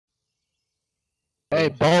Hey,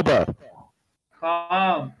 Bulba.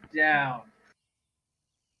 Calm down.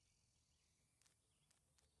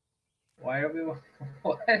 Why are we?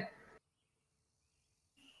 What?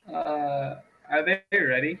 Are they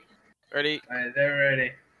ready? Ready? Alright, they're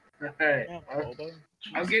ready. Alright. Yeah, Bulba.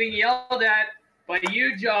 I'm getting yelled at by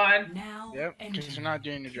you, John. Now Yep, because you're not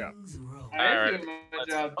doing your job. I'm Alright, doing my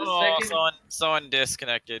job. The Oh, second. someone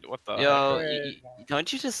disconnected. What the? Yo, heck?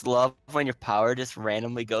 don't you just love when your power just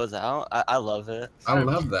randomly goes out? I love it. I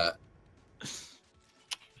love that.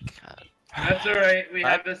 God. That's alright. We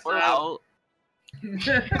have this out.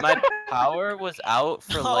 My power was out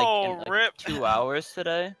for Oh, like rip. 2 hours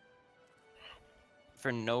today.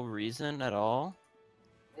 For no reason at all.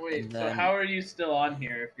 Wait, And so then- how are you still on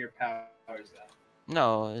here if your power's out?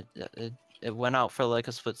 No, it went out for like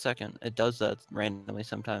a split second. It does that randomly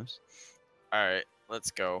sometimes. All right,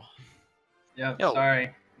 let's go. Yep, Yo,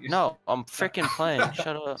 sorry. No, I'm freaking playing.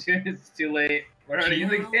 Shut up. It's too late. We're already in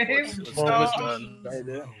the game. Bulba's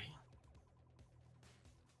done.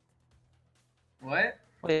 What?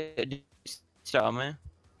 Wait, did you stop me?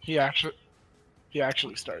 He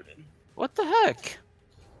actually started. What the heck?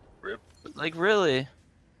 Rip. Like really?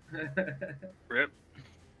 Rip.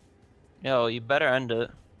 Yo, you better end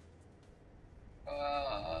it.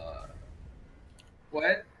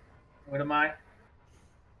 What? What am I?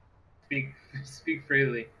 Speak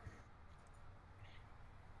freely.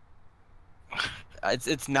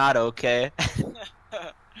 It's not okay.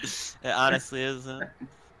 It honestly isn't.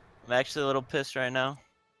 I'm actually a little pissed right now.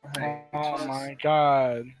 Alright, Oh my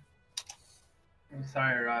god. I'm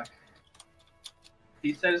sorry, Rock.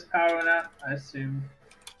 He said his power went out, I assume.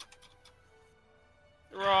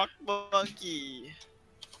 Rock monkey.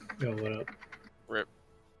 Yo, what up? Rip.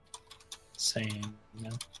 Same. You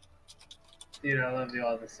know? Dude, I love you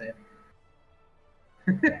all the same.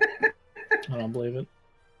 I don't believe it.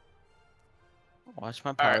 Watch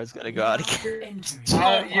my power's gonna go out again.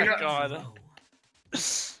 Oh you my know- god.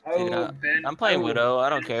 Oh, Ben. I'm playing oh, Widow. I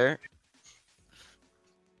don't care.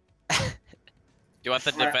 Do you want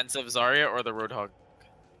the defensive Zarya or the Roadhog?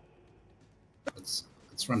 Let's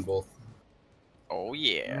run both. Oh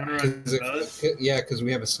you yeah. wanna run both? Yeah, because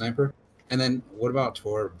we have a sniper. And then what about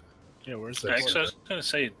Torb? Yeah, where's So- that? Actually, I was gonna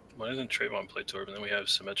say, why doesn't Trayvon play Torb? And then we have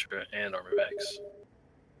Symmetra and Armor Max.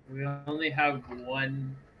 We only have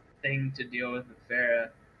one thing to deal with Farah.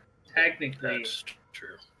 Technically, That's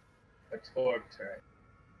true. a Torb turret.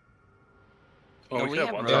 Well, No, we we could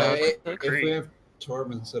have have one. Roadhog. Yeah, if we have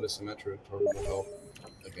Torb instead of Symmetra, Torb will help.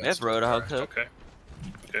 We have Roadhog hook.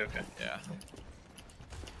 Okay. Okay. Yeah.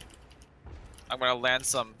 I'm gonna land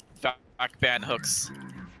some back ban hooks.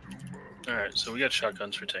 Alright, so we got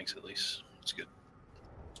shotguns for tanks at least. That's good.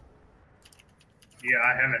 Yeah,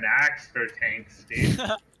 I have an axe for tanks, dude.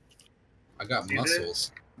 I got See this?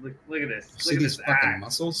 muscles. Look at this. See Look at these this fucking axe.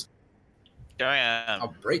 muscles? Damn.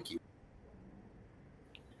 I'll break you.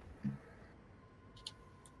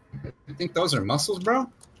 You think those are muscles, bro?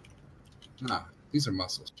 Nah, these are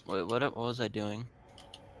muscles. Wait, what was I doing?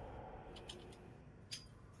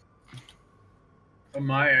 Oh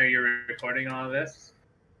my, are you recording all of this?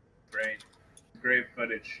 Great. Great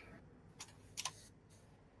footage.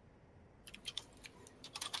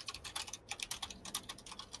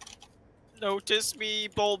 Notice me,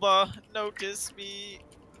 Bulba. Notice me.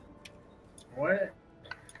 What?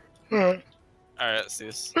 Alright, let's do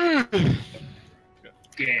this.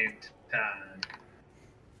 Game time.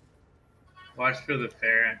 Watch for the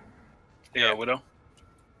Farah. Yeah, Widow.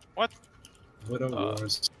 Widow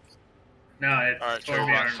Wars. No, it's Alright,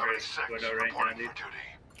 Torbjorn Trayvon. versus Widow right now, dude.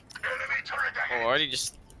 Oh, I already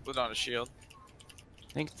just put on a shield.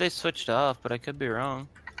 I think they switched off, but I could be wrong.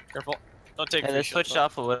 Careful. Don't take Hey, free they shield, switched though.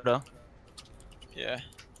 off a Widow. Yeah.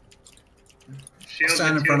 Shield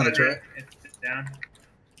Stand at in front of the 200. It's down.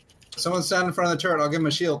 Someone stand in front of the turret, I'll give him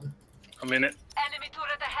a shield. I'm in it. Enemy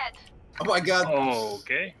turret ahead. Oh my god! Oh,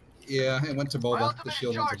 okay. Yeah, it went to Bulba. The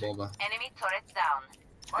shield went to Bulba. Enemy turret down.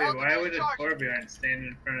 Dude, why would a Torbjorn stand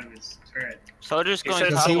in front of his turret? Soldier's He going said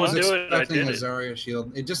Because top he someone was do it, I expecting did a it. Zarya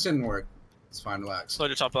shield. It just didn't work. It's fine, relax.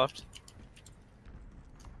 Soldier top left.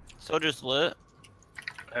 Soldier's lit.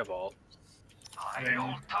 I have all.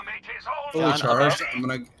 Fully John, charged. I'm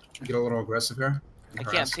gonna get a little aggressive here. I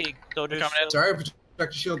can't peek. Soldier's Coming in. Zarya, protect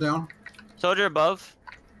the shield down. Soldier above.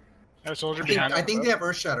 I have a soldier I think, behind I him, think bro. they have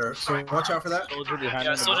Earth Shatter, so watch out for that. Soldier behind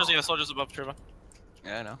Yeah, him. soldiers above Trayvon.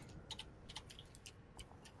 Yeah, I know.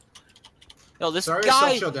 Yo, this Zarya guy.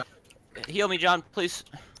 self-shield down. Heal me, John, please.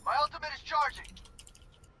 My ultimate is charging.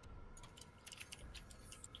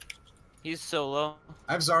 He's so low.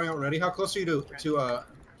 I have Zarya already. How close are you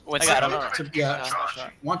What's I got that? him. to yeah,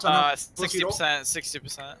 Shot. one time. 60%,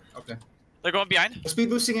 60%. Okay. They're going behind. Speed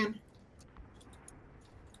boosting in.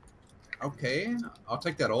 Okay, I'll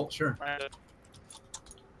take that ult, sure.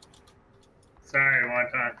 Sorry,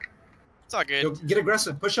 Wonton. It's all good. Yo, get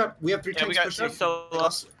aggressive. Push up. We have 3 Yeah, we tanks. got Push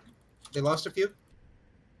up. so They lost a few.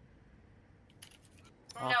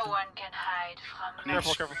 No one can hide from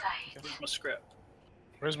Careful, my careful. sight. Where's my scrap?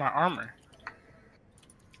 Where's my armor?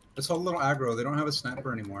 Let's hold a little aggro. They don't have a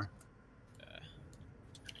sniper anymore.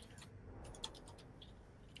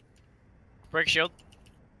 Break shield.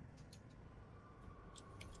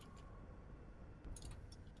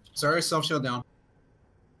 Sorry, self shield down.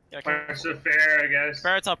 Yeah, okay. Push the fair, I guess.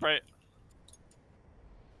 Barrett's up right.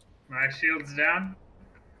 My shield's down.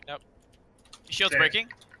 Shield's Fair. breaking.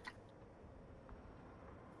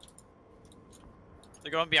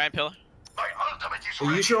 They're going behind pillar. The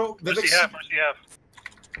usual Mercy Vivix. half, mercy half.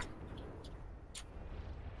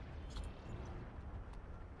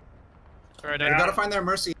 Alright, We gotta find their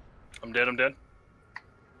mercy. I'm dead, I'm dead.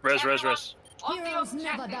 Res. Heroes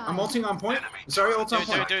never die. I'm ulting on point. Sorry, ult on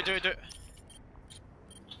point. do it.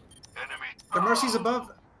 The mercy's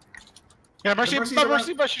above. Yeah, Mercy, Mercy's but around.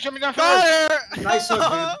 Mercy, but she shut me down. Got her! Nice hook,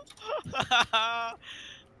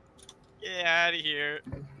 Get out of here.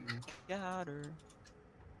 got her.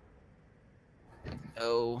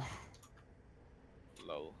 Oh.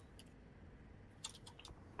 Low.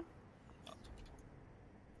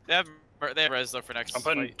 They have res though for next I'm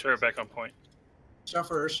putting fight. turret back on point. Shot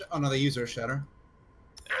for Earth. Oh no, they use Earth Shatter.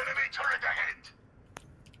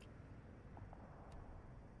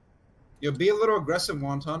 Yo, be a little aggressive,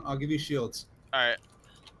 Wonton. I'll give you shields. Alright.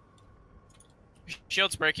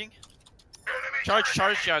 Shield's breaking.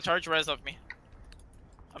 Charge res of me.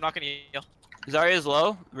 I'm not gonna heal. Zarya's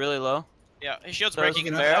low, really low. Yeah, his shield's Sarah's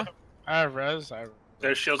breaking. looking up. Pharah? I have res.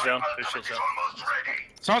 There's shields down.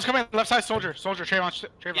 Someone's coming. Left side, soldier. Trayvon.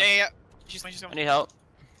 Yeah. She's I coming. need help.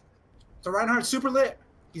 So Reinhardt, super lit.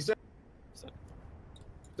 He's dead. Dead.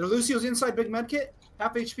 The Lucio's inside big medkit.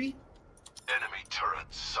 Half HP.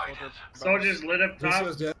 Soldiers lit up top.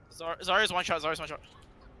 Lucio's dead. Zarya's one shot. Zarya's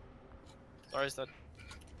dead.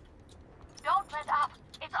 Don't let up.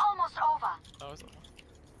 It's almost over. Oh, is it-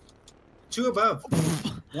 2 above.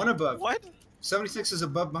 1 above. What? 76 is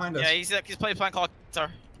above behind us. Yeah, he's playing plan call. Sorry.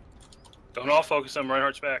 Don't all focus on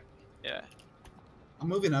Reinhardt's back. Yeah. I'm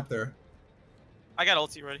moving up there. I got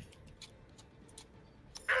ulti ready.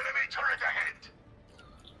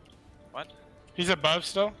 He's above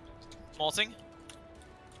still. Molting.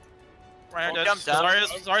 Reinhardt Oh, dead. jump down.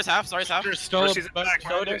 Zarya's half. Soldier's still Mercy's above back,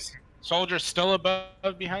 behind soldier. us. Soldier's still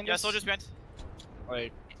above behind Yeah, us. soldier's behind.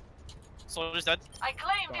 Like, Soldier's dead. I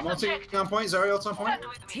claim I'm this ulting objective. on point. Zarya ult's on point. Stand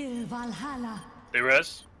with me. Till Valhalla. They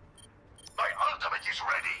res.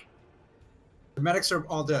 The medics are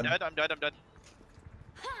all dead. I'm dead.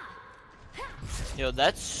 Yo,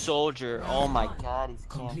 that soldier. Oh my god, he's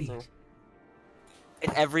cancer.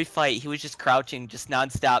 In every fight, he was just crouching, just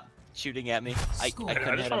non-stop shooting at me. I I couldn't just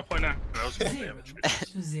hit him. want to point out that was good damage.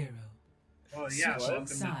 To 0. Oh yeah, welcome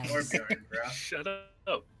to Sides. Torbjorn, bro. Shut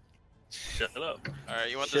up. Shut up. Alright,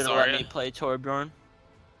 you want the Should have let me Zarya? play Torbjorn.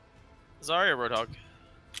 Zarya or Roadhog?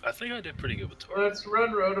 I think I did pretty good with Torb. Let's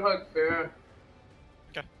run Roadhog fair.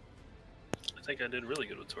 I think I did really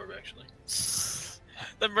good with Torb, actually.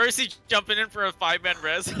 The Mercy jumping in for a 5-man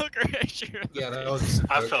res hooker. Yeah, that was.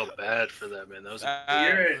 I felt bad for that, man. That was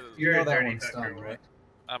You're know a that dirty one's hooker, done, boy. right?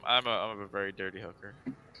 I'm a very dirty hooker.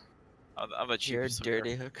 I'm a You're a cheapest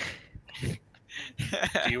dirty hooker.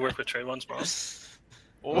 Do you work with Trayvon's mom?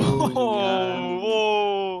 Whoa, Oh,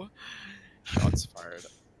 whoa. Shots fired.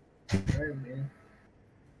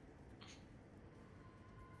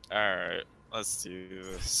 Alright, let's do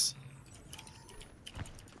this.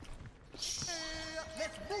 Let's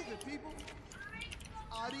move it, people.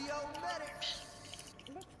 Audio medics.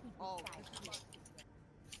 Oh.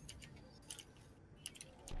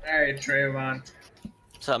 Alright, Trayvon,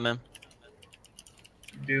 What's up, man?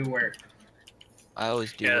 do work. I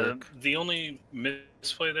always do Yeah, work. the only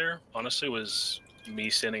misplay there, honestly, was me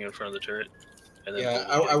standing in front of the turret. And then Yeah,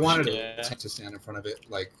 Bullet I wanted Yeah. to stand in front of it,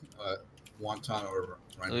 like Wonton or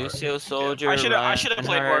Reinhardt. Lucio Soldier, I should have played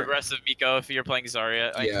more Reinhardt. aggressive, Miko, if you're playing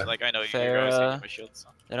Zarya. Yeah. I know you guys Pharah. take my shields.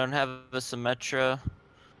 They don't have a Symmetra.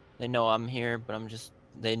 They know I'm here, but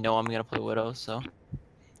they know I'm gonna play Widow, so.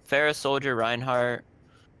 Pharah, Soldier, Reinhardt,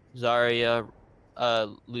 Zarya,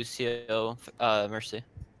 Lucio, Mercy.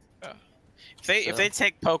 If they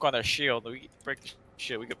take poke on their shield, we break the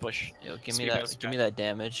shit. We could push. Yo, give Speed me that. mouse Give me guy. that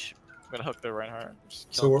damage. I'm gonna hook the Reinhardt.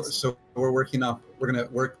 Just kill him. So we're working up. We're gonna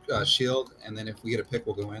work shield, and then if we get a pick,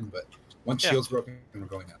 we'll go in. But once Yeah. shield's broken, we're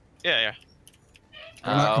going up. Yeah.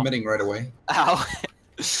 We're not Ow. committing right away. Ow.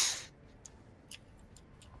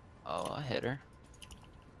 Oh, I hit her.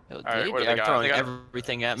 Yo, Alright, they what do they are got? throwing They got-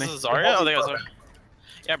 everything at me. This is Zarya? Oh, they got Zarya.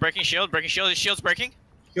 Yeah, breaking shield, shield's breaking.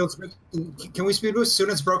 Shield's, can we speed boost? Soon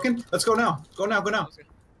it's broken. Let's go now. Go now. Go now.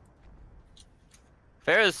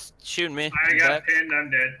 Farrah's shooting me. I got Back. pinned. I'm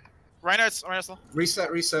dead. Reinhardt's low.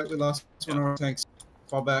 Reset. We lost one of our tanks.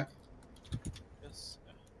 Fall back. Yes.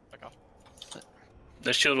 Yeah. Back off.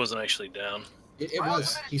 The shield wasn't actually down. It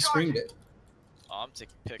was. He screamed it. Oh, I'm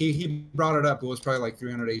taking pick. He brought it up. It was probably like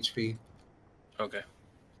 300 HP. Okay.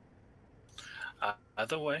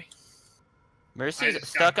 Either way. Mercy's I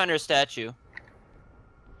just stuck got- under statue.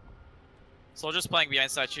 Soldier's playing behind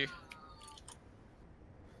statue.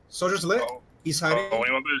 Soldier's lit. He's hiding. Oh,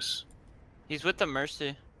 anyone boost? He's with the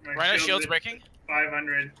Mercy. My Reinhardt's shield's is breaking.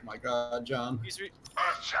 500. Oh my god, John. He's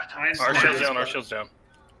Mine's Our low. shield's down. Our shield's down.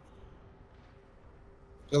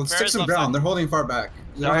 Yo, stick Farrah's some left ground. side. They're holding far back.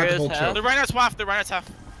 You don't have to Zarya's hold half. shield. The Reinhardt's half. The Reinhardt's half.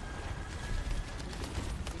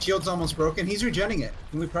 Shield's almost broken. He's regenning it.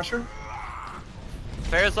 Can we pressure?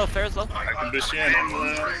 Farrah's low. I can boost you in. I'm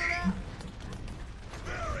low.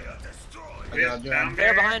 I got John. Down Farrah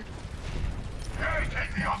there. behind.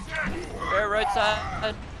 Farrah right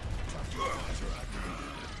side.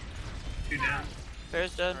 Two down.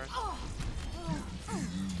 Farrah's dead.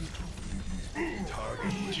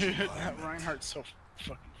 Dude, that Reinhardt's so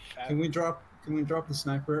fucking fat. Can we drop the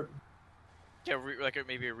sniper? Yeah, like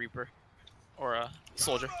maybe a Reaper. Or a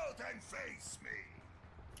Soldier.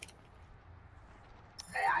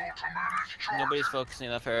 Nobody's focusing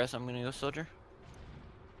on that Farrah, so I'm gonna go soldier.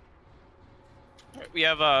 We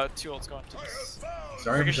have 2 ults going to this.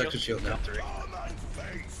 Sorry, Break a protected shield now. 3.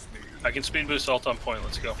 I can speed boost ult on point.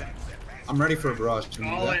 Let's go. I'm ready for a barrage. Can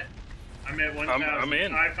we do All that? it. I'm at I'm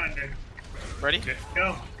in. 1,500. Ready? Okay.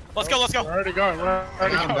 Go. Let's go, let's go! We're already going. We're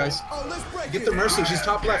already Come on, going. guys. Oh, let's break Get it. the Mercy. She's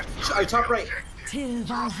top left. Top right. To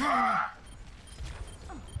Valhalla.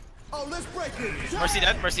 Oh, let's break it. Mercy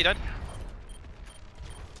dead, Mercy dead.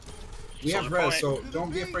 We have Soldier res, point. so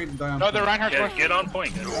don't be afraid to die on No, the point. Reinhardt's Yeah, going. get on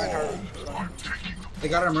point. They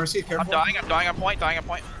got our Mercy. I'm Careful. dying on point.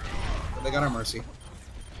 They got our Mercy.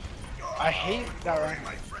 I hate that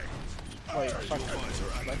Reinhardt. Wait, fuck.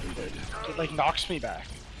 It like knocks me back.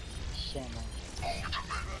 So annoying.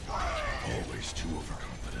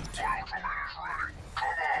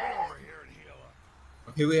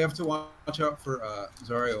 Okay, we have to watch out for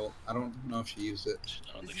Zarya. I don't know if she used it.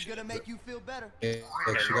 I don't think This is she gonna make you feel better. Yeah, Yeah,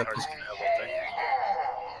 she got Reinhardt's gonna have ult there.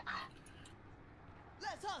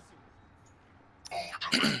 Let's hustle.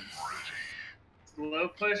 Slow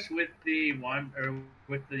push with the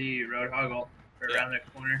Roadhog ult around the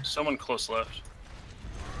corner. Someone close left.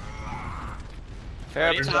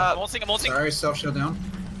 Farrah I'm up top. ulting. Zarya self shut down.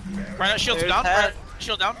 Reinhardt shield's There's down. that. Reinhardt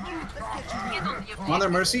shield down. I'm on their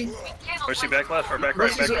Mercy. Mercy back left or back right,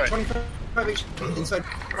 Mercy's back at right. 25 HP inside.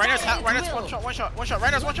 Reinhardt's one shot.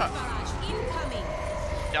 Reinhardt's one shot.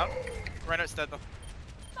 Down. Reinhardt's dead though.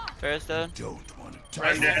 Farrah's dead.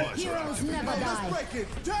 I'm dead. Heroes never Let's die. break it.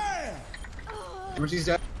 Damn. Mercy's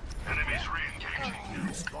dead.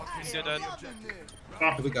 He's still dead.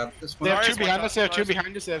 We got this They one. have Zarya's two behind one us. They have shot. two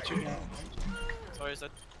behind us. They have two behind us. Sorry, dead.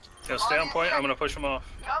 Yeah, stay on point. I'm gonna push him off.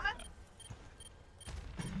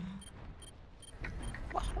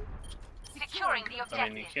 Securing the I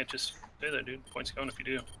mean, you objective. can't just stay there, dude. Point's going if you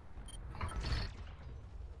do.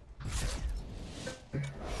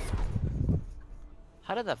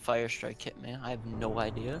 How did that fire strike hit me? I have no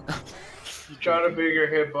idea. Got a bigger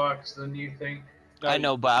hitbox than you think. I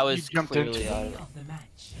know, but I You was jumped clearly into out of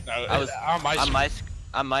I was- on my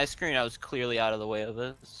on my screen. I was clearly out of the way of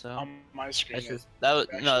it. So on my screen. that's just that was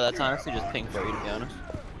no. That's honestly just pink fairy, to be honest.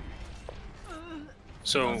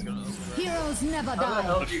 So Heroes never How the die.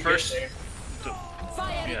 hell the did you first, get there?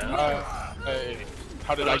 Fire yeah, Hey,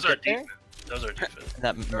 how did that I was our get there? defense. That was our defense.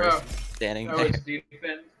 That Mercy standing Oh, there. it's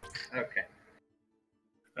defense? Okay.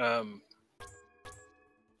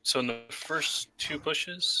 So in the first 2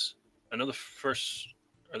 pushes, I know the first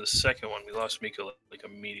or the second one, we lost Miko like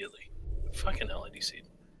immediately. Fucking hell, I DC'd.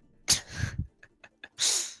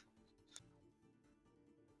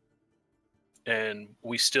 And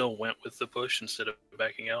we still went with the push instead of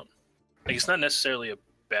backing out. Like, it's not necessarily a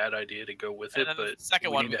bad idea to go with And it, then the but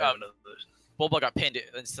second we one, need to have another. Bulba got pinned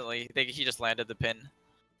instantly. He just landed the pin,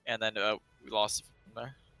 and then we lost from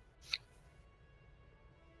there.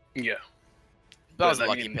 Yeah, That was But, a I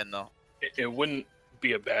lucky mean- pin though. it wouldn't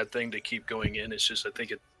be a bad thing to keep going in. It's just I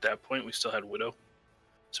think at that point we still had Widow,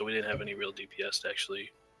 so we didn't have any real DPS to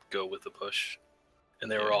actually go with the push,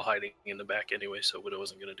 and they were Yeah. all hiding in the back anyway, so Widow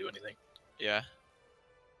wasn't going to do anything. Yeah.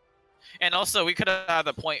 And also, we could have had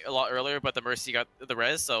the point a lot earlier, but the Mercy got the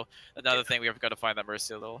res, so another thing, we've got to find that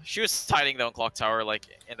Mercy a little. She was hiding, though, in Clock Tower, like,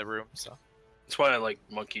 in the room, so. That's why I like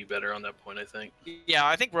Monkey better on that point, I think. Yeah,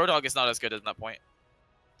 I think Roadhog is not as good at that point.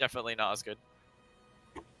 Definitely not as good.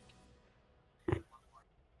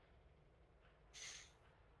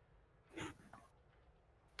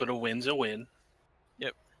 But a win's a win.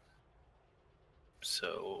 Yep.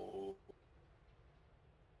 So,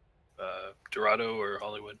 Dorado or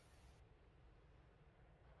Hollywood?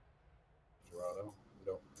 Dorado. We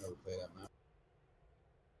don't ever play that map.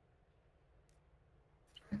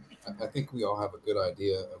 I think we all have a good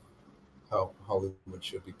idea of how Hollywood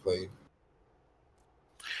should be played.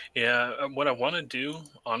 Yeah, what I want to do,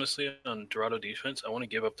 honestly, on Dorado defense, I want to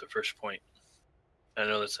give up the first point. I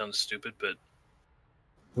know that sounds stupid, but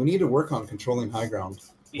We need to work on controlling high ground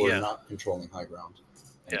or yeah, not controlling high ground.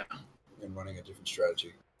 Yeah. And running a different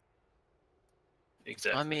strategy.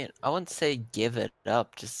 exactly. I mean, I wouldn't say give it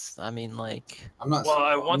up. Just, I mean, like, I'm not. Well,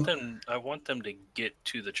 I I'm want not- them. I want them to get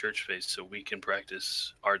to the church face so we can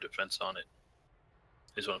practice our defense on it.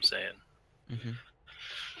 Is what I'm saying. mhm.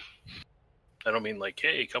 I don't mean like,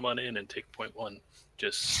 hey, come on in and take point one.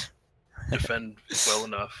 Just defend well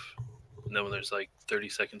enough, and then when there's like 30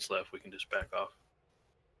 seconds left, we can just back off.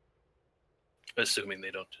 Assuming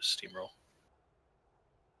they don't just steamroll.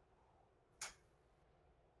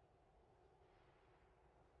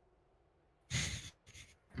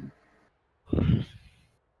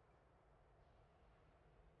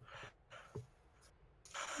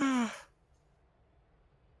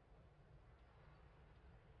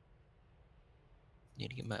 Need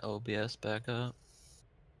to get my OBS back up.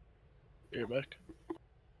 You're back.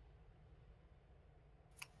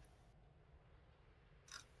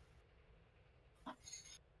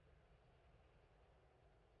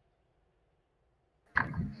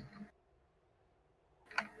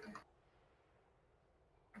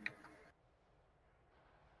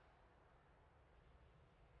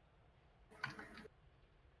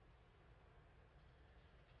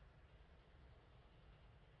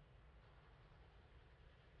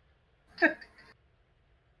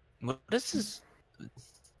 What is this?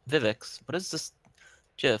 Vivix, what is this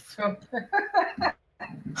GIF?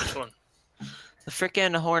 Which one? The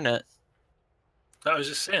freaking Hornet. I was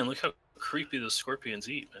just saying, look how creepy the scorpions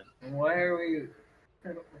eat, man. Why are we?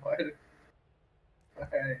 Why?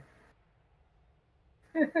 Why?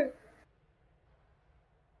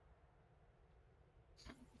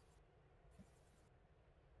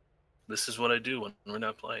 This is what I do when we're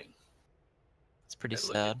not playing. It's pretty I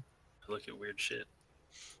look sad. I look at weird shit.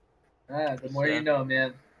 The more you know,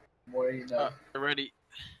 man. The more you know. Ready.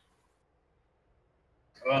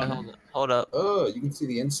 Hold up. Oh, you can see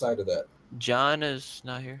the inside of that John is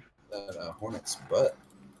not here. Hornet's butt.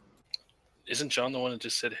 Isn't John the one that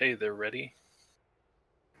just said, "Hey, they're ready"?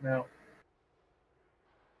 No.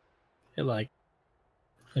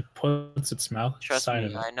 It puts its mouth Trust inside me,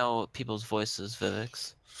 of it. I know people's voices,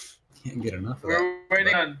 Vivix. Can't get enough of that. We're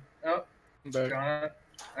waiting on. Oh, I'm back. John.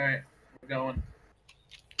 All right, we're going.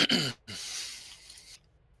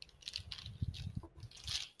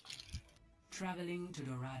 Traveling to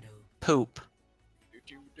Dorado. Poop.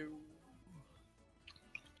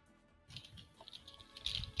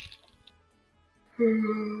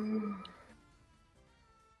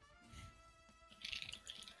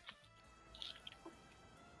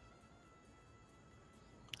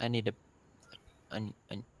 I need to.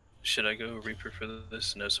 Should I go Reaper for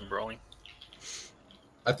this and have some brawling?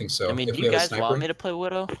 I think so. I mean, If do we you have a guys sniper, want me to play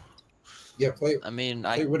Widow? yeah, play I mean,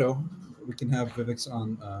 play Widow. We can have Vivix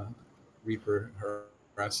on Reaper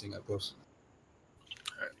harassing up close.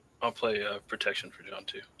 I'll play protection for John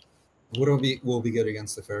too. Widow will be good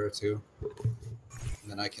against the Pharaoh too.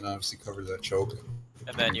 And then I can obviously cover the choke.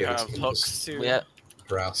 And then you Vivix have can hooks just too. Yeah.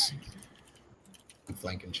 harass and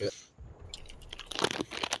flank and shit.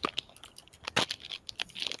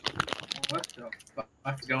 What the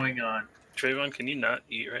fuck's going on? Trayvon, can you not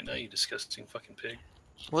eat right now, you disgusting fucking pig?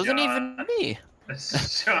 Wasn't even John. me.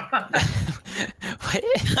 John. What?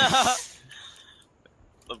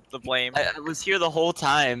 The blame. I was here the whole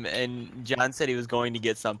time, and John said he was going to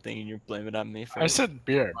get something, and you're blaming it on me for. I said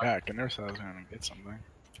be right back. I never said I was gonna get something.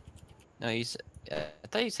 No, you said. I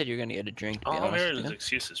thought you said you were gonna get a drink. To be All I'm honest, hearing you is know?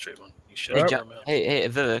 excuses, Trayvon. You should Hey, have John, them out. hey,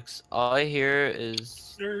 Vivix. All I hear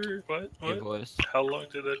is What? your What? voice. How long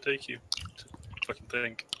did that take you to fucking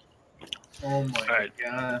think? Oh my Alright.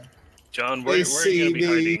 god. John, They where are you see going to be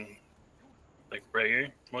me. hiding? Like right here,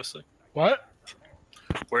 mostly? What?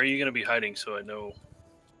 Where are you going to be hiding so I know,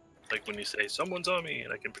 like when you say, someone's on me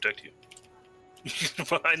and I can protect you?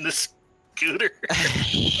 Behind the scooter.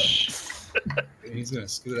 He's gonna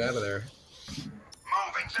scoot out of there.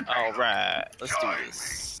 Alright, let's do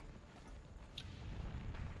this.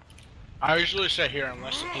 I usually sit here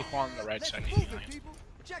unless the people on the right side need healing. People,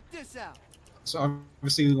 check this out. So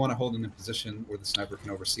obviously we want to hold in a position where the sniper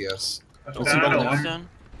can oversee us. Oh, What's the bubble God. down? Done.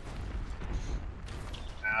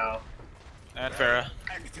 Ow. And Farah.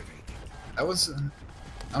 That was,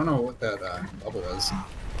 I don't know what that bubble was.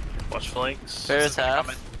 Watch flanks. Farrah's half.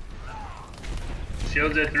 Coming.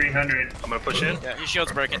 Shields at 300. I'm gonna push in. Yeah, his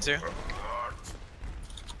shield's breaking too.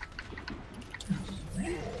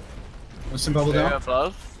 Winston bubble Farrah down.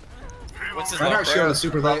 above. What's his Reinhardt low? shield is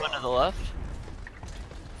super Above late. and to the left.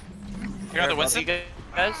 You got the Farrah Winston? above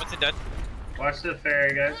you guys. Winston dead. Watch the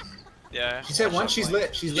ferry, guys. Yeah. She's hit one. She's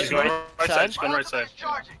lit. She's She's lit. going Right right side. side. She's going right side.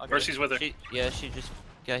 Okay. Mercy's with her. She just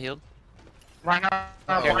got healed. Right now,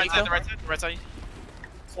 Okay, Here, right side, Nico. right side, right side.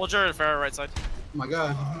 Soldier and Farah right side. Oh my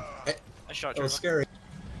god. I shot That was Trevor. scary.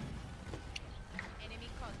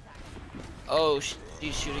 Oh,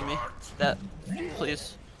 she's shooting me. That,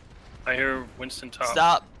 please. I hear Winston top.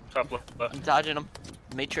 Stop. Top left. I'm dodging him.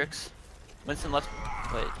 Matrix. Winston left.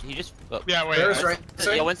 Wait, he just. Oh. yeah, wait. Ferris right Yeah,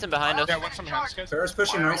 side. Winston behind us. Yeah, what's some behind us, guys? Ferris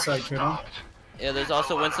pushing right side, Trevor. Yeah, there's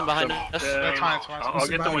also Winston behind us. That's fine, it's fine. I'll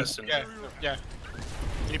get the Winston. Yeah, yeah.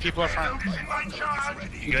 3 people up front.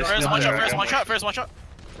 You guys First jump one shot, back. first one shot, first one shot.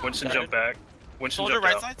 Winston jump back. Winston Soldier jumped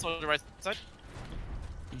right out. side, soldier right side.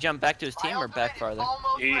 He jumped back to his team or back farther?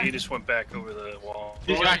 He just went back over the wall.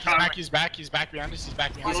 He's back, he's back, he's back, he's back behind us, he's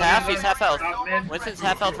back behind He's us. half health. Top mid. Winston's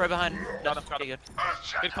half health right behind. Got him, got Okay, him.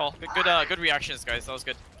 good. Good call. Good reactions, guys. That was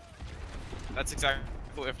good. That's exactly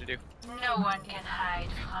what we have to do. No one can hide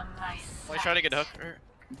from my Let me try to get a hook.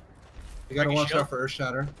 You gotta Breaking watch shield. out for Earth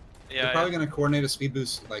Shatter. Yeah, They're probably yeah. gonna coordinate a speed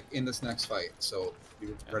boost like in this next fight, so be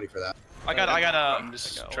ready for that. I got I'm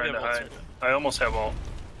just trying to hide. I almost have all.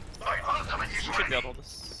 We should be able to hold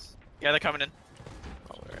this. Yeah, they're coming in.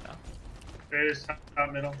 Probably right now. Ferry's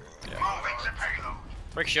top middle.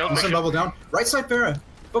 Break shield. Break Winston shield. bubble down. Right side Farah.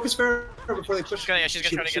 Focus Farah before they push. She's gonna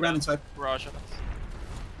try to she get ran a inside. barrage of us.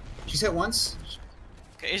 She's hit once.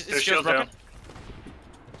 Okay, is There's shield shield broken?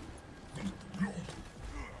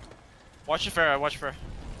 Watch it for watch for.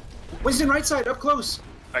 Winston right side, up close.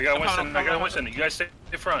 I got I'm Winston. coming, I I'm got coming. Winston. You guys stay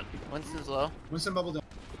front. Winston's low. Winston bubble down.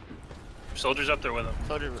 Soldiers up there with him.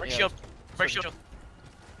 Soldier. Break Yeah. shield. Break shield.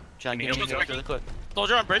 John, Can give you me heal me, this really quick.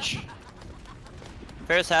 Soldier on bridge.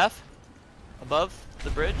 Ferris half. Above the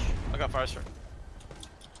bridge. I got fire strike.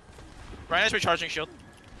 Ryan is recharging shield.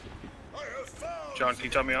 John, can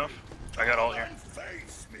you top me off? I got all here.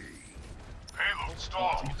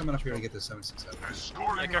 I'm coming up here to get this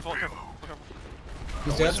 767. Yeah, careful, careful, careful.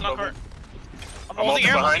 He's dead. Winston on cart. I'm I'm holding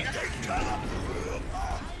also air. behind.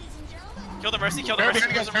 Kill the mercy. Kill the Ferry mercy.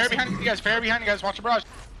 behind you guys, Ferry behind you guys, Ferry behind you guys, watch the barrage.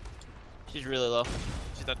 She's really low.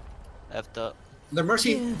 She's dead. Effed up. The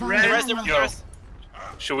Mercy. The rest. The Yo. rest.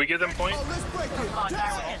 Should we give them point? Oh, let's break it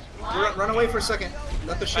down. Run away for a second.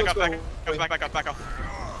 Let the Back shields up. go. Back away. up. Back up. Back up.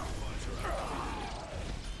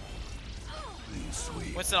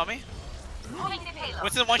 Winston on me. Pulling the payload.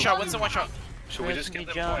 Winston one shot. Winston one shot. Should we Where's just me, give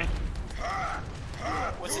them John? point?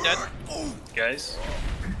 Winston dead. Guys?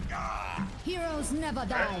 Heroes never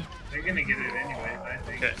die. They're gonna get it anyway, I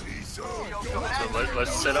think. Okay. So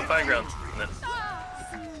let's set up high ground. And then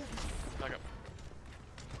Back up.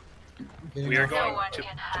 we are No going one to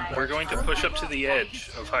can hide. we're going to push up to the edge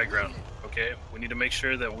of high ground. Okay? We need to make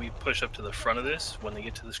sure that we push up to the front of this. When they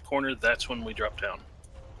get to this corner, that's when we drop down.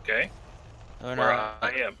 Okay? Oh, Where no.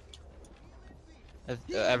 I am.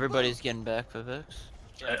 Everybody's getting back, Vivix.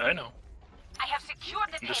 I know. I have secured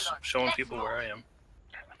the I'm just payload. showing Let's people move. where I am.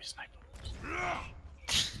 Let me snipe.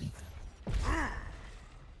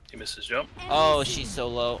 He missed his jump. Oh, she's so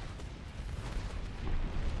low.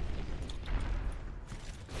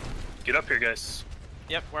 Get up here, guys.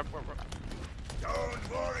 Yep. We're.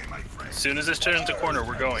 As soon as this turns the corner,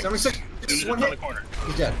 we're going. 76. As soon as it's One on the hit. corner.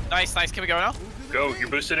 He's dead. Nice. Nice. Can we go now? Go, you're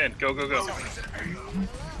boosted in. Go, go, go.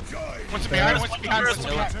 What's behind, what's behind, what's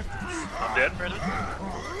behind? I'm dead.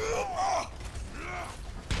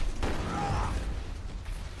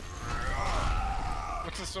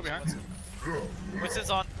 What's this still behind? Winston's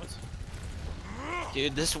on. Winston.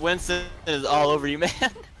 Dude, this Winston is all over you, man.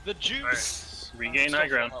 The juice. Alright. Regain high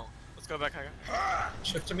ground. Let's go back high ground.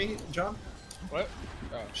 Shift to me, John. What?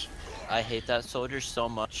 Oh, I hate that soldier so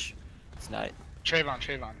much. It's not. Trayvon.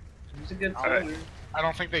 He's a good Alright. soldier. I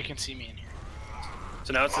don't think they can see me in here.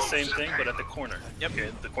 So now it's the same thing, but at the corner. Yep. Okay,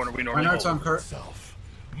 the corner we normally Reinhardt's hold. on cart.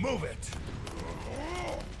 Move it.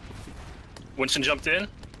 Winston jumped in.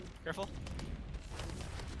 Careful.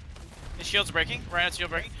 His shield's breaking. Ryan's shield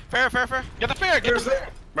breaking. Fair. Get the fair, get There's the there.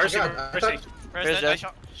 Mercy, Oh, God, I Mercy. thought- Fair's Fair's dead. Nice dead.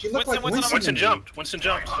 shot. She looked like Winston, Winston. Winston to me. jumped. Winston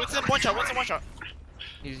jumped. Winston, one shot. Winston, one shot.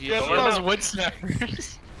 He's Yeah, using that was down. Winston at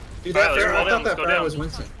first. Dude, Alright, let's I roll down, thought that go Pharah down. was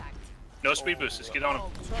Winston. No speed boost. Just get on him.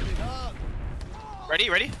 Ready?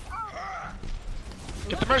 Ready?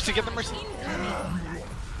 Get the Mercy, get the Mercy.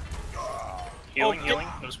 Healing, Oh, healing.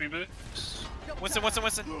 No speed boost. Winston, Winston,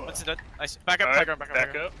 Winston. Winston dead. Nice. Back up, Alright, high ground, back up.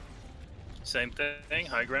 back up. Same thing,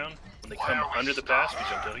 high ground. When they come under the pass, we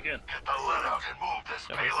jump out again.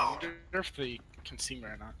 I wonder if they can see me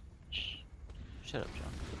or not. Shut up,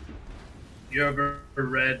 John. You have a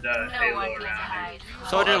red No halo one gets around hide.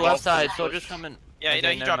 Soldier I'll left push. side. Soldier's coming. Yeah,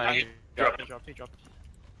 Okay, he never dropped. mind. He Drop. dropped. He dropped.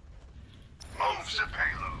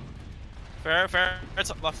 Fair.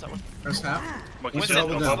 It's left side. First half. Monkey Winston, sit,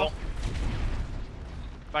 no down. bubble.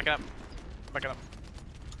 Back it up. Back it up.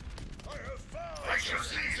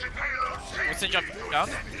 Winston jump down.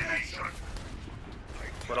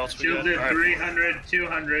 What else we got? Shielded Alright. 300,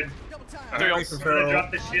 200. Three Wait ults. for I'm gonna Pharah.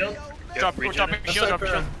 drop the shield. Drop, regen dropping it. shield, dropping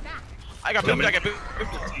shield. I got pooped, I got pooped. I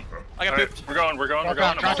got Alright, pooped. we're going. Drop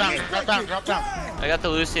down, drop down, drop down, drop down. I got the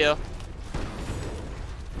Lucio.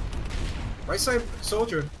 Right side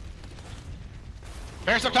soldier.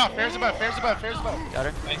 Fair's up top, Fair's above, Fair's above, Fair's above. Got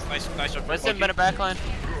her. Nice job. Winston, better backline.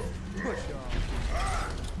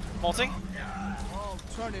 Molting. Oh,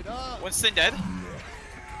 turn it up. Winston dead.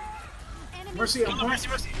 Mercy on point.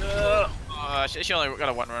 Mercy. She only got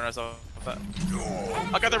a one runner, so.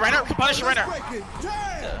 I got the Reiner. Punish the Reiner. Break it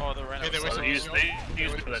down. Oh, the Reiner. Hey, they was were They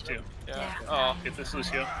used it for that too. Yeah. Oh. Get this,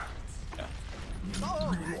 Lucio.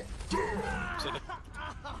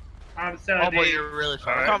 I'm Oh sorry. boy, you're really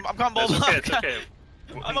far. Alright. I'm combo. That's okay, it's okay.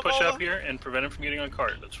 We I'm can a push bowler. up here and prevent him from getting on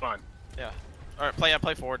cart. That's fine. Yeah. Alright,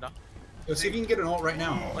 play forward now. Yo, see if you can get an ult right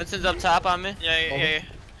now. Winston's up top on me. Yeah.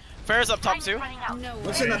 Fair's up top too. Running out. No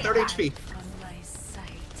Winston at 30 HP.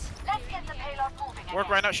 Let's get the payload moving. Work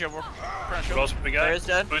right now, shield. Work right now, What shield. else we got? Fair's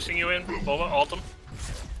dead. Boosting you in. Bola, ult him.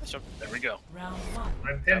 Shield. There we go.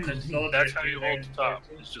 I pinned the soldier. That's how you hold the top.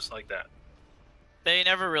 It's just like that. They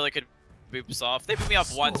never really could boop us off. They put me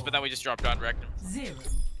off once, but then we just dropped down wrecked them.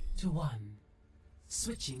 0-1.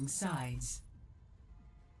 Switching sides.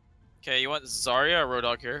 Okay, you want Zarya or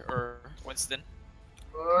Roadhog here, or Winston?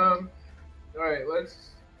 Alright,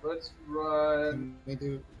 let's run. Can we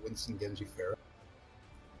do Winston, Genji, Pharah?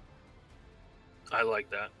 I like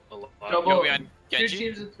that a lot. Double. Go on Two Genji.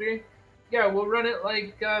 teams of 3. Yeah, we'll run it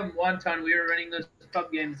like Wonton. We were running those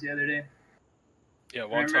pub games the other day. Yeah,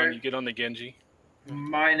 one Remember? time you get on the Genji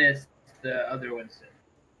Minus the other Winston.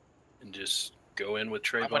 and just go in with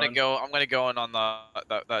Trayvon. I'm gonna go in on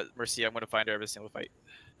that Mercy. I'm gonna find her every single fight.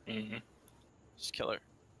 Mm-hmm. Just kill her.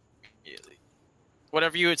 Immediately.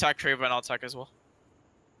 Whatever you attack Trayvon, I'll attack as well.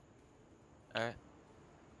 Alright.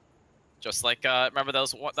 Just like remember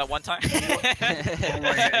that one time? Oh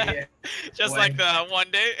my God, yeah. Just When- like the one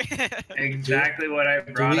day. Exactly what I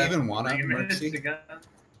brought we up even want a 3 minutes Mercy? ago.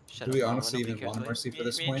 Shut Do we up, honestly Nolan, even want carefully. Mercy for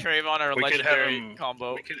this Me and point? Trayvon are a We could have legendary him.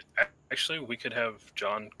 combo. We could have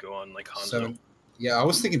John go on like Hanzo. 7. Yeah, I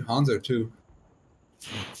was thinking Hanzo too.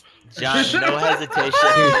 John, no hesitation.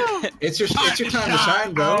 Dude, it's your time to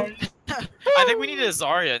shine, bro. I think we need a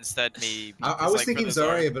Zarya instead, maybe. I was thinking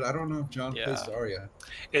Zarya, but I don't know if John plays Yeah. Zarya.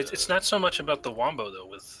 It's not so much about the wombo though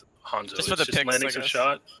with Hanzo. Just for it's the just picks, landing I some guess.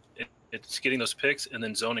 shot. It's getting those picks and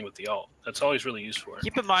then zoning with the ult. That's all he's really used for.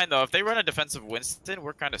 Keep in mind though, if they run a defensive Winston,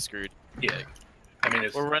 we're kind of screwed. Yeah. I mean,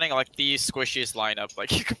 if We're running like the squishiest lineup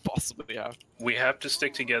like you could possibly have. we have to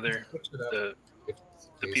stick together. Switch it up.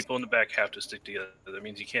 The people in the back have to stick together. That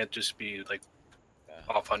means you can't just be like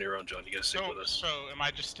off on your own, John. You gotta stick with us. So am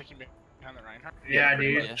I just sticking behind the Reinhardt? Yeah,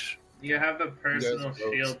 pretty dude. much. You have a personal guys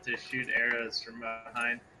are shield to shoot arrows from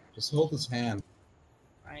behind. Just hold his hand.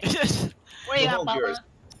 Wait Hold yours.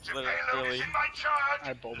 Literally.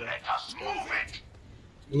 I bowled it.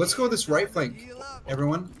 Let's go this right flank,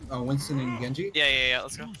 everyone. Winston and Genji. Yeah.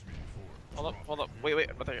 Let's go. Hold up. Wait.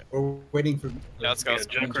 What the? We're waiting for. Yeah, let's go. Yeah,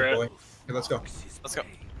 Genji Junkrat. boy. Okay, let's go. Let's go.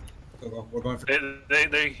 Go. We're going for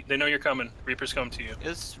They know you're coming. Reapers come to you.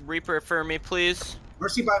 Is Reaper for me, please?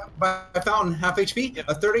 Mercy by Fountain, half HP, Yep.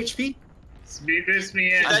 a third HP. Speakers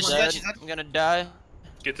me in. She's I'm dead, dead. she's dead. I'm gonna die.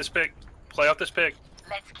 Get this pick. Play off this pick.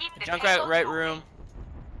 Let's keep the Junkrat, payload right moving. room.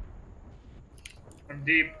 I'm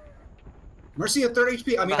deep. Mercy at third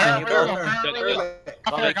HP. I mean, Behind you, third, Beryl. third, Beryl. third.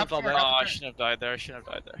 Fall back, fall back. Oh, I shouldn't have died there.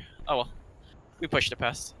 Oh well. We pushed it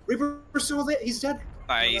past. Reaper still there. He's dead.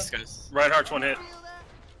 Nice guys. Reinhardt's one hit.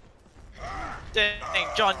 Dang,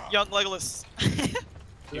 John, young Legolas.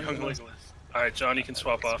 Young Legolas. All right, John, you can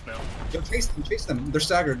swap off now. Yo, chase them. They're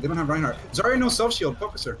staggered. They don't have Reinhardt. Zarya no self shield.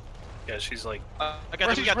 Focus her. Yeah, she's like. I got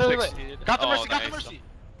Mercy's the really picks lit. needed. Got the Oh, Mercy, got the nice. Mercy.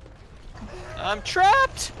 I'm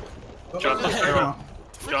trapped. Jump Oh, this arrow.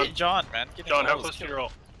 Freaking John, man. John, how close to your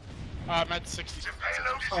ult? I'm at 60.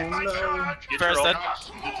 Oh no. Get Ferris your dead.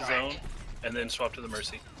 ult, hit the zone, and then swap to the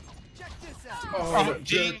Mercy. Oh,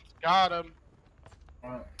 G. Got him.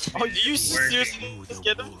 Oh, you seriously just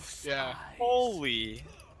get him? Yeah. Holy.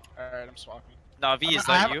 Alright, I'm swapping. Navi, is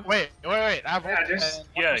I that have, you? Wait. I have ult and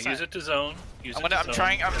Yeah, 1%. use it to zone. I'm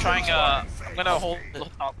gonna hold the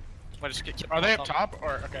top. I'm gonna just get. Are they up top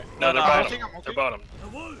or okay? No, they're no, bottom. I think I'm They're ulting.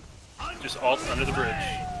 bottom. Just alt under the bridge.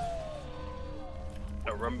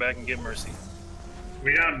 Now run back and get Mercy.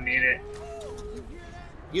 We don't need it.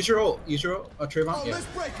 use your ult. Use your ult. Trayvon. Yeah. Let's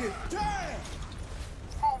break it. Damn!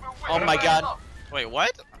 Oh my god. Wait,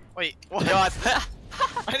 what? Wait, what? No,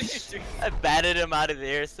 Why did you do? I batted him out of the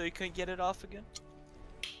air so he couldn't get it off again.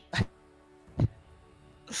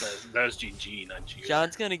 That was GG, not G.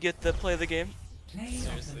 John's gonna get to play the game. Play of the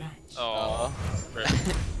Seriously. match. Oh.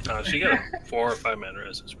 She got a 4 or 5 man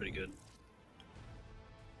res. It's pretty good.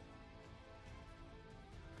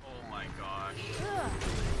 Oh my gosh.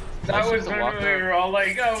 That was the when walker. we were all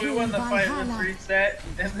like, oh, we won the Team fight Valhalla. with reset,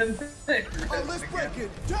 and then Oh, let's break it.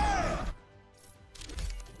 Damn!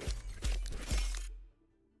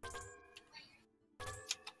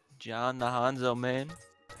 John the Hanzo man.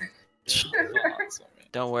 Awesome, man.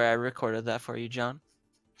 Don't worry, I recorded that for you, John.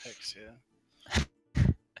 Thanks, yeah.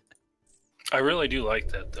 I really do like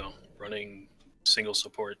that though. Running single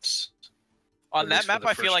supports. On At that least for map, the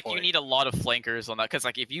I feel first like you point. need a lot of flankers on that, because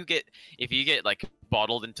like if you get like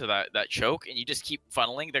bottled into that choke and you just keep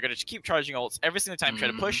funneling, they're gonna just keep charging ults every single time you try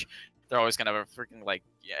to push. They're always gonna have a freaking like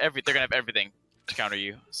they're gonna have everything to counter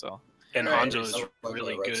you. So And Right. Hanzo is Like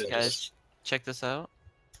really that, right? good. Guys, check this out.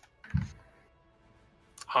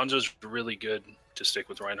 Hanzo's really good to stick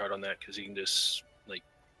with Reinhardt on that because he can just like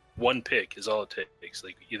one pick is all it takes.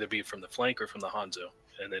 Like either be from the flank or from the Hanzo,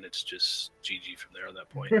 and then it's just GG from there on that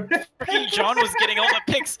point. freaking John was getting all the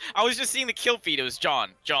picks. I was just seeing the kill feed. It was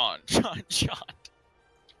John.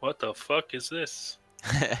 What the fuck is this?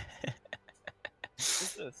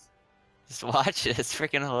 What's this? Just watch it. It's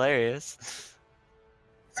freaking hilarious.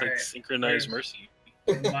 It's like Alright, synchronized where's-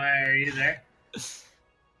 mercy. Maya, are you there? It's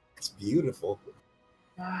beautiful.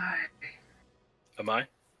 Why? Am I?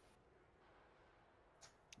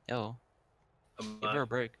 Yo, Am give I? her a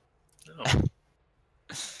break. No.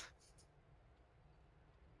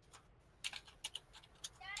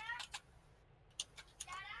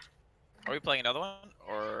 Are we playing another one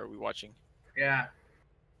or are we watching? Yeah.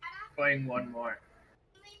 Playing one more.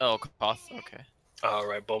 Oh, Koth. Okay. All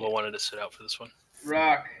right, Bulma wanted to sit out for this one.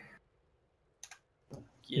 Rock, Get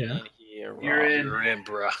Yeah. in here. You're Rob. in. You're in,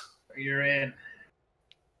 bruh. you're in.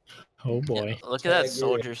 Oh boy. Look at that agree.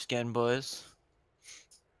 soldier skin, boys.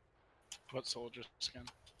 What soldier skin?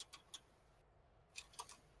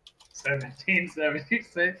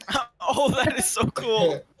 1776. Oh, that is so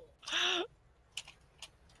cool.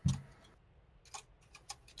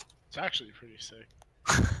 It's actually pretty sick.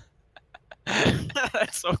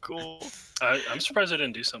 That's so cool. I'm surprised I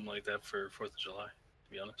didn't do something like that for 4th of July, to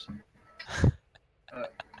be honest.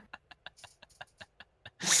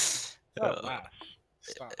 Stop laugh.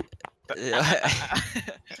 Stop.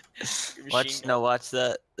 Watch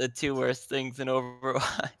that. The 2 worst things in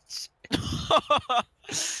Overwatch.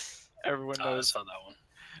 Everyone I knows. saw that one.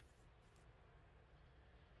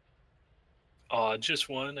 Oh, just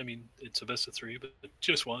one. I mean, it's a best of 3, but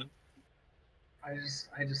just one. I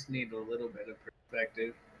just need a little bit of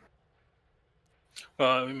perspective.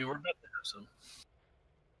 Well, I mean, we're about to have some.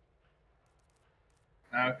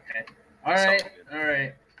 Okay. All right. All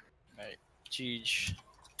right. Jeez.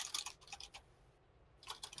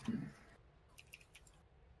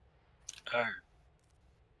 All right.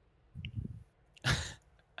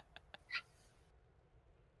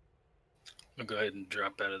 I'll go ahead and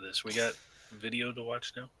drop out of this. We got video to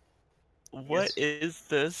watch now. What is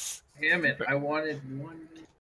this? Damn it! I wanted one